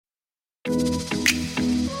Hey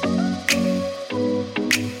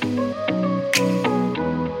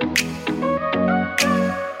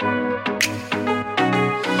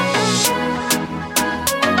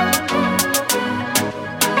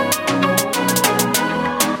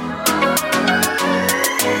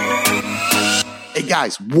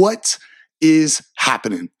guys, what is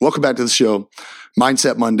happening? Welcome back to the show.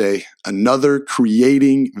 Mindset Monday, another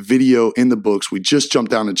creating video in the books. We just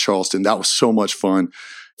jumped down to Charleston. That was so much fun.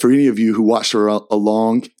 For any of you who watched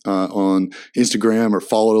along on Instagram or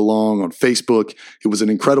followed along on Facebook, it was an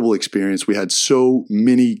incredible experience. We had so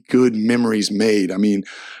many good memories made. I mean,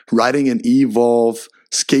 riding an Evolve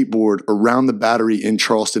skateboard around the Battery in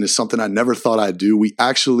Charleston is something I never thought I'd do. We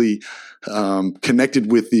actually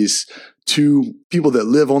connected with these two people that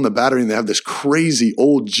live on the Battery, and they have this crazy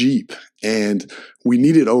old Jeep. And we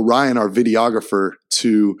needed Orion, our videographer,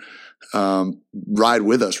 to ride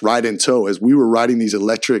with us, ride in tow. As we were riding these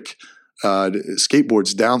electric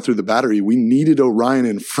skateboards down through the Battery, we needed Orion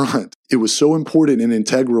in front. It was so important and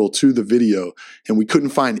integral to the video, and we couldn't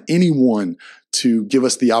find anyone to give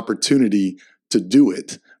us the opportunity to do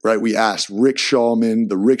it. Right? We asked rickshawmen,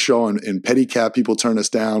 the rickshaw and pedicab people turned us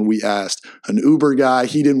down. We asked an Uber guy.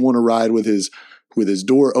 He didn't want to ride with his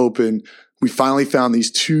door open. We finally found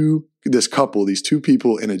these two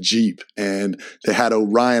people in a Jeep, and they had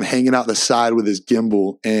Orion hanging out the side with his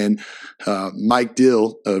gimbal, and Mike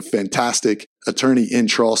Dill, a fantastic attorney in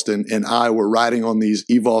Charleston, and I were riding on these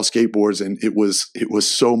Evolve skateboards, and it was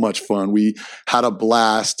so much fun. We had a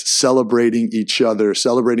blast celebrating each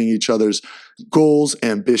other's goals,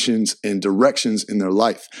 ambitions, and directions in their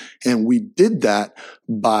life. And we did that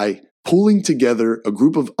by pulling together a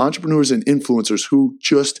group of entrepreneurs and influencers who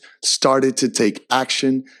just started to take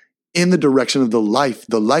action in the direction of the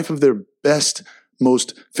life of their best,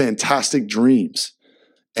 most fantastic dreams.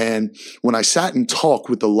 And when I sat and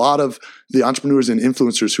talked with a lot of the entrepreneurs and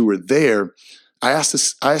influencers who were there, I asked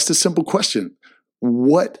a simple question.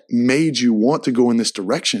 What made you want to go in this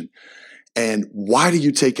direction? And why do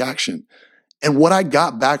you take action? And what I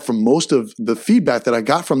got back from most of the feedback that I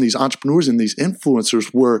got from these entrepreneurs and these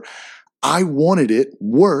influencers were, I wanted it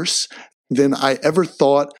worse than I ever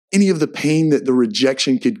thought any of the pain that the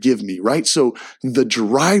rejection could give me, right? So the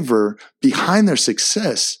driver behind their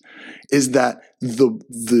success is that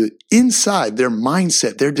the inside, their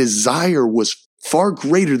mindset, their desire was far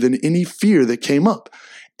greater than any fear that came up.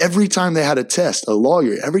 Every time they had a test, a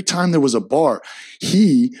lawyer, every time there was a bar,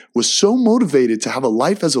 he was so motivated to have a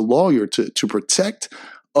life as a lawyer to protect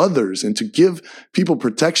others and to give people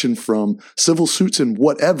protection from civil suits and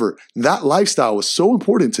whatever. That lifestyle was so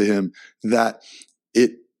important to him that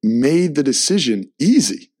it made the decision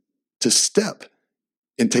easy to step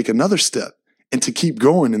and take another step and to keep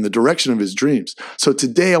going in the direction of his dreams. So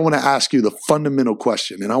today I want to ask you the fundamental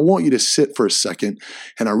question, and I want you to sit for a second,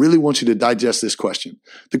 and I really want you to digest this question.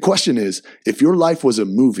 The question is, if your life was a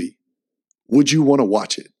movie, would you want to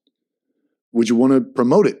watch it? Would you want to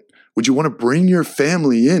promote it? Would you want to bring your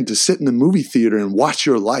family in to sit in the movie theater and watch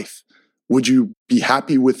your life? Would you be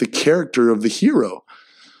happy with the character of the hero?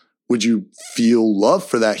 Would you feel love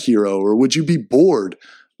for that hero, or would you be bored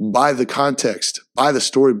by the context, by the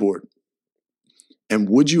storyboard? And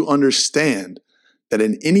would you understand that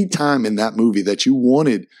in any time in that movie that you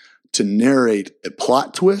wanted to narrate a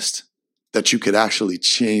plot twist, that you could actually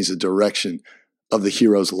change the direction of the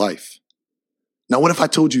hero's life? Now, what if I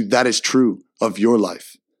told you that is true of your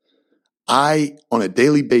life? I, on a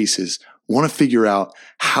daily basis, want to figure out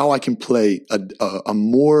how I can play a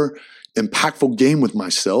more impactful game with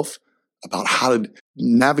myself about how to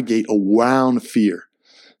navigate around fear.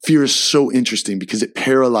 Fear is so interesting because it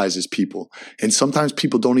paralyzes people. And sometimes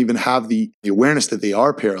people don't even have the awareness that they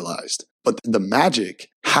are paralyzed. But the magic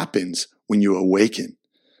happens when you awaken.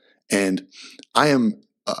 And I am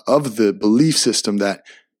of the belief system that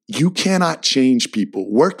you cannot change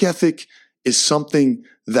people. Work ethic is something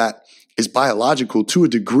that is biological to a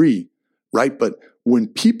degree, right? But when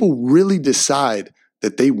people really decide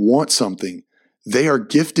that they want something, they are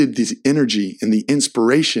gifted the energy and the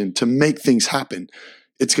inspiration to make things happen.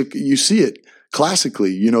 You see it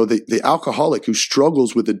classically, the alcoholic who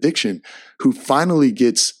struggles with addiction, who finally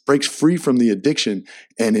breaks free from the addiction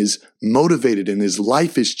and is motivated and his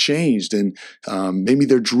life is changed. And maybe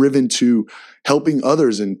they're driven to helping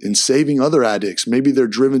others and saving other addicts. Maybe they're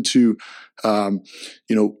driven to,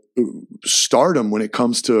 stardom when it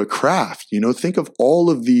comes to a craft. Think of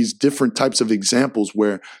all of these different types of examples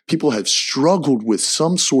where people have struggled with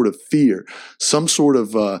some sort of fear, some sort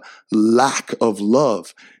of lack of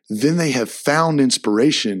love. Then they have found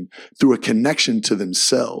inspiration through a connection to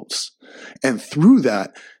themselves. And through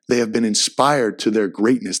that, They have been inspired to their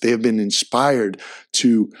greatness. They have been inspired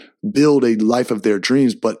to build a life of their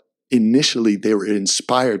dreams, but initially they were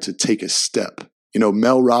inspired to take a step.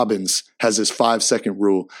 Mel Robbins has this 5-second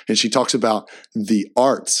rule, and she talks about the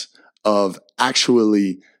art of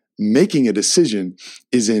actually making a decision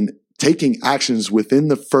is in taking actions within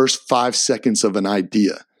the first 5 seconds of an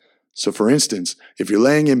idea. So for instance, if you're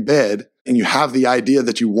laying in bed and you have the idea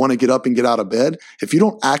that you want to get up and get out of bed, if you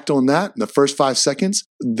don't act on that in the first 5 seconds,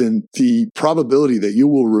 then the probability that you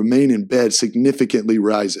will remain in bed significantly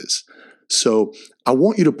rises. So I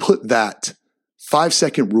want you to put that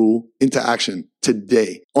 5-second rule into action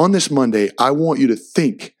today. On this Monday, I want you to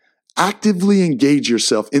think, actively engage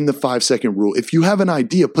yourself in the 5-second rule. If you have an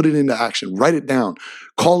idea, put it into action, write it down,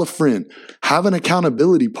 call a friend, have an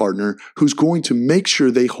accountability partner who's going to make sure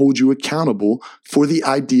they hold you accountable for the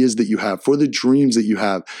ideas that you have, for the dreams that you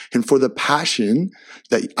have, and for the passion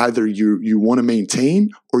that either you want to maintain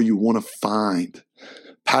or you want to find.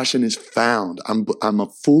 Passion is found. I'm a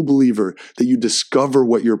full believer that you discover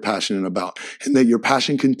what you're passionate about and that your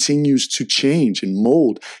passion continues to change and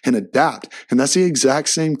mold and adapt. And that's the exact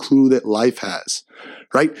same clue that life has,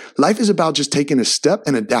 right? Life is about just taking a step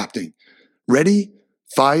and adapting. Ready,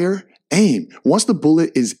 fire, aim. Once the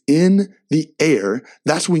bullet is in the air,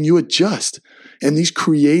 that's when you adjust. And these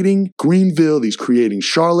creating Greenville, these creating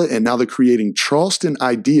Charlotte, and now they're creating Charleston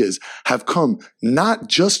ideas have come not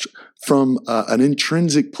just from an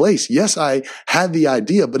intrinsic place. Yes, I had the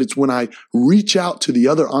idea, but it's when I reach out to the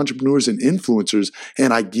other entrepreneurs and influencers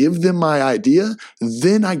and I give them my idea,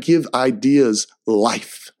 then I give ideas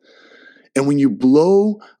life. And when you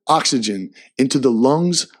blow oxygen into the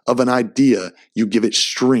lungs of an idea, you give it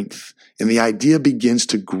strength. And the idea begins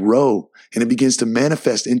to grow and it begins to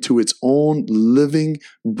manifest into its own living,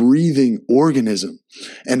 breathing organism.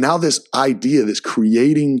 And now this idea, this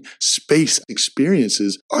creating space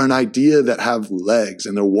experiences are an idea that have legs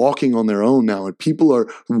and they're walking on their own now. And people are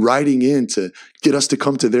writing in to get us to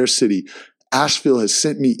come to their city. Asheville has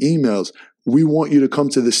sent me emails. We want you to come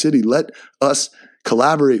to the city. Let us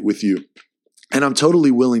collaborate with you. And I'm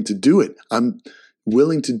totally willing to do it. I'm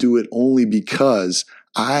willing to do it only because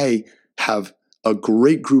I have a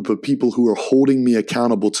great group of people who are holding me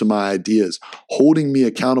accountable to my ideas, holding me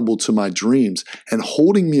accountable to my dreams, and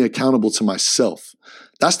holding me accountable to myself.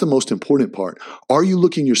 That's the most important part. Are you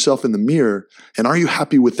looking yourself in the mirror and are you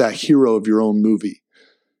happy with that hero of your own movie?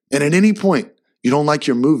 And at any point you don't like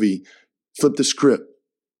your movie, flip the script,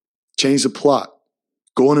 change the plot,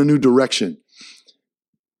 go in a new direction.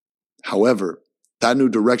 However, that new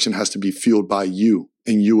direction has to be fueled by you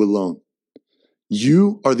and you alone.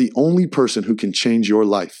 You are the only person who can change your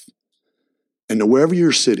life. And wherever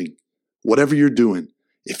you're sitting, whatever you're doing,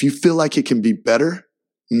 if you feel like it can be better,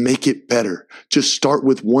 make it better. Just start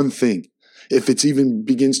with one thing. If it's even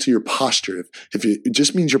begins to your posture, if it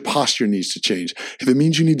just means your posture needs to change, if it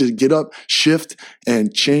means you need to get up, shift,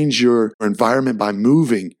 and change your environment by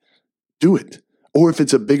moving, do it. Or if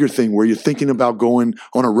it's a bigger thing where you're thinking about going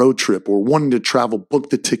on a road trip or wanting to travel, book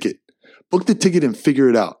the ticket. Book the ticket and figure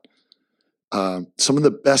it out. Some of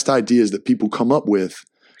the best ideas that people come up with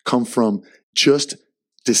come from just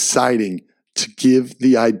deciding to give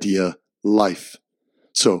the idea life.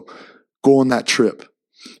 So go on that trip.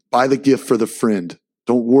 Buy the gift for the friend.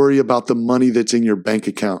 Don't worry about the money that's in your bank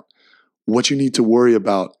account. What you need to worry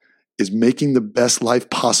about is making the best life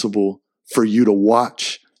possible for you to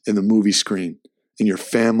watch in the movie screen and your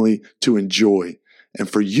family to enjoy and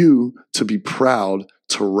for you to be proud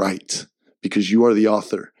to write because you are the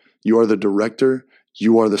author. You are the director.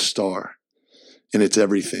 You are the star. And it's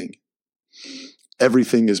everything.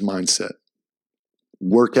 Everything is mindset.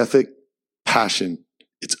 Work ethic, passion.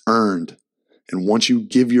 It's earned. And once you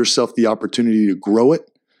give yourself the opportunity to grow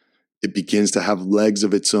it, it begins to have legs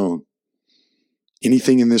of its own.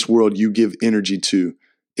 Anything in this world you give energy to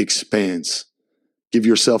expands. Give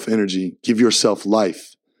yourself energy. Give yourself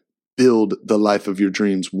life. Build the life of your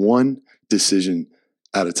dreams, one decision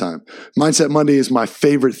at a time. Mindset Monday is my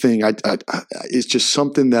favorite thing. It's just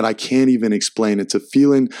something that I can't even explain. It's a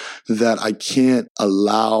feeling that I can't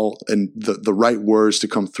allow and the right words to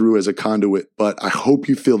come through as a conduit. But I hope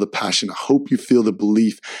you feel the passion. I hope you feel the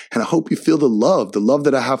belief. And I hope you feel the love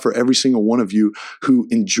that I have for every single one of you who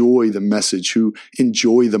enjoy the message, who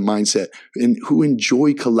enjoy the mindset, and who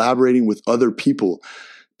enjoy collaborating with other people.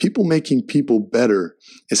 People making people better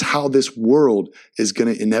is how this world is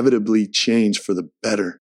going to inevitably change for the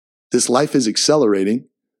better. This life is accelerating.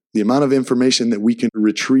 The amount of information that we can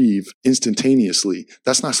retrieve instantaneously,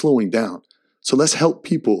 that's not slowing down. So let's help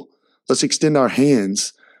people. Let's extend our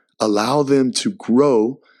hands, allow them to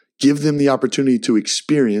grow, give them the opportunity to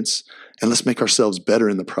experience, and let's make ourselves better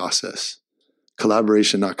in the process.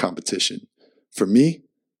 Collaboration, not competition. For me,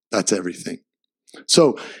 that's everything.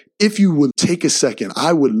 So if you would take a second,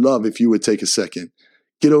 I would love if you would take a second,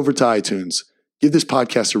 get over to iTunes, give this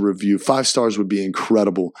podcast a review. 5 stars would be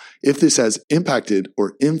incredible. If this has impacted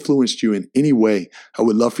or influenced you in any way, I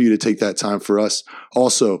would love for you to take that time for us.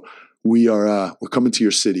 Also, we're coming to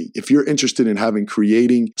your city. If you're interested in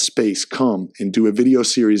creating space, come and do a video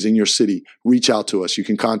series in your city, reach out to us. You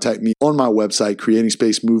can contact me on my website,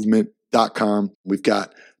 creatingspacemovement.com. We've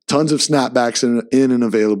got tons of snapbacks in and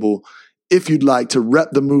available. If you'd like to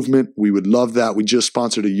rep the movement, we would love that. We just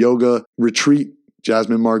sponsored a yoga retreat,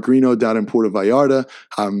 Jasmine Margarino down in Puerto Vallarta.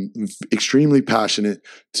 I'm extremely passionate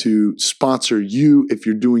to sponsor you if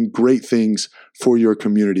you're doing great things for your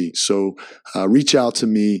community. So reach out to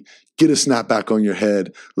me, get a snapback on your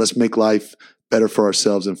head. Let's make life better for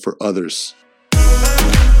ourselves and for others.